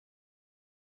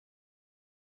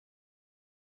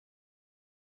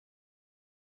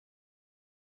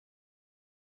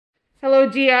Hello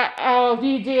dear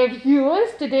video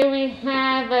viewers. Today we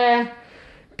have a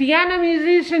piano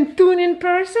musician tuning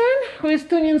person who is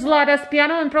tuning Zlata's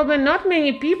piano, and probably not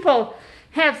many people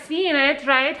have seen it,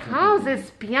 right? How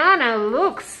this piano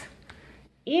looks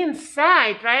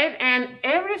inside, right? And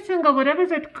every single, whatever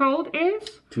that code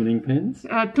is, Tuning pins?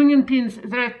 Tuning pins.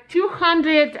 There are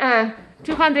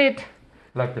 200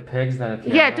 Like the pegs that...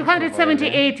 Yeah,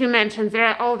 278 you mentioned. There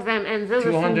are all of them. And those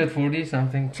 240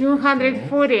 something.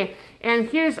 240. And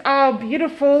here's our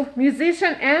beautiful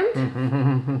musician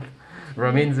and...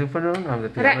 Ramin Zoufonoun, I'm the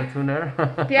piano tuner.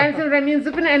 Piano Ramin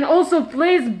Zoufonoun, and also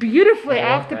plays beautifully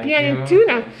after piano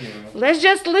tuner. Let's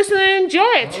just listen and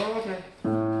enjoy it. Okay.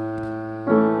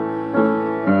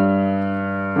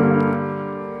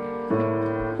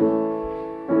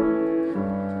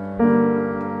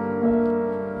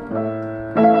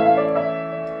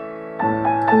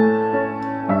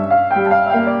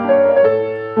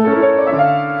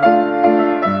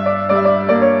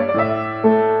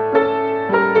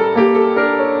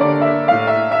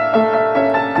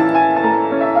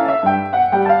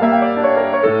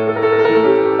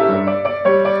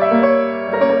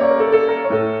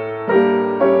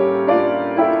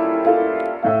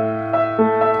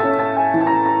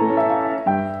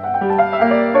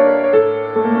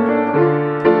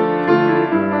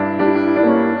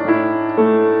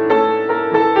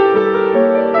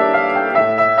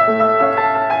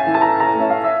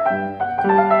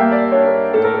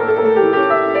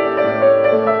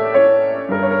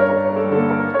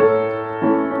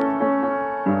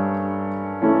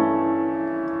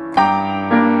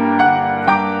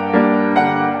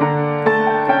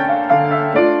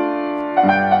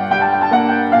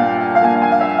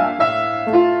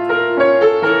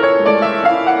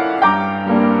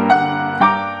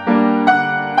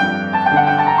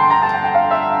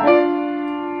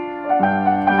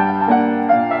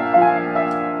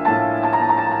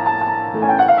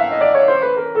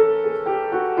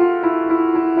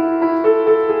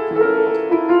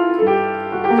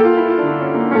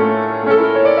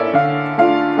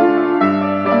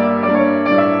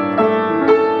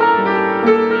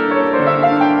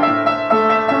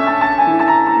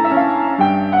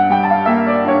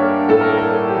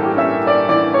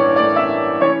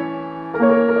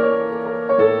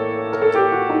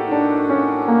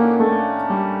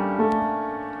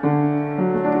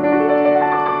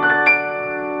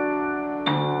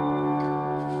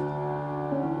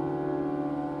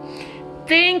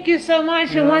 Thank you so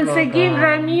much. And once again,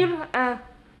 Ramin...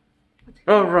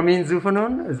 Ramin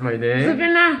Zoufonoun is my name.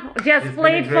 Zoufonoun just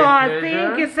played for us.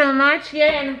 Thank you so much.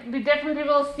 Yeah, and we definitely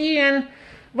will see you in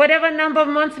whatever number of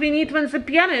months we need when the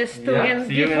piano is tuning. Yeah,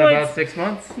 see you in about 6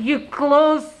 months. You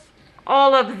close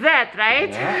all of that, right?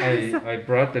 Yeah, I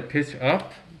brought the pitch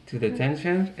up to the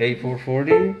tension,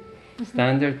 A440,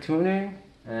 standard tuning,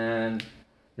 and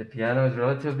the piano is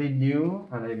relatively new,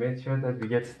 and I made sure that we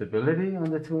get stability on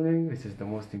the tuning, which is the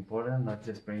most important, not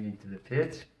just bringing to the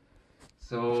pitch.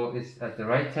 So it's at the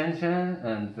right tension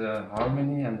and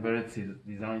harmony and where it's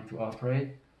designed to operate.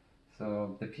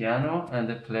 So the piano and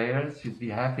the players should be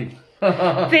happy.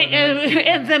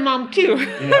 And the mom too.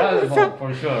 Yeah, the mom,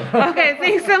 for sure. Okay,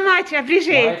 thanks so much. I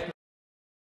appreciate it.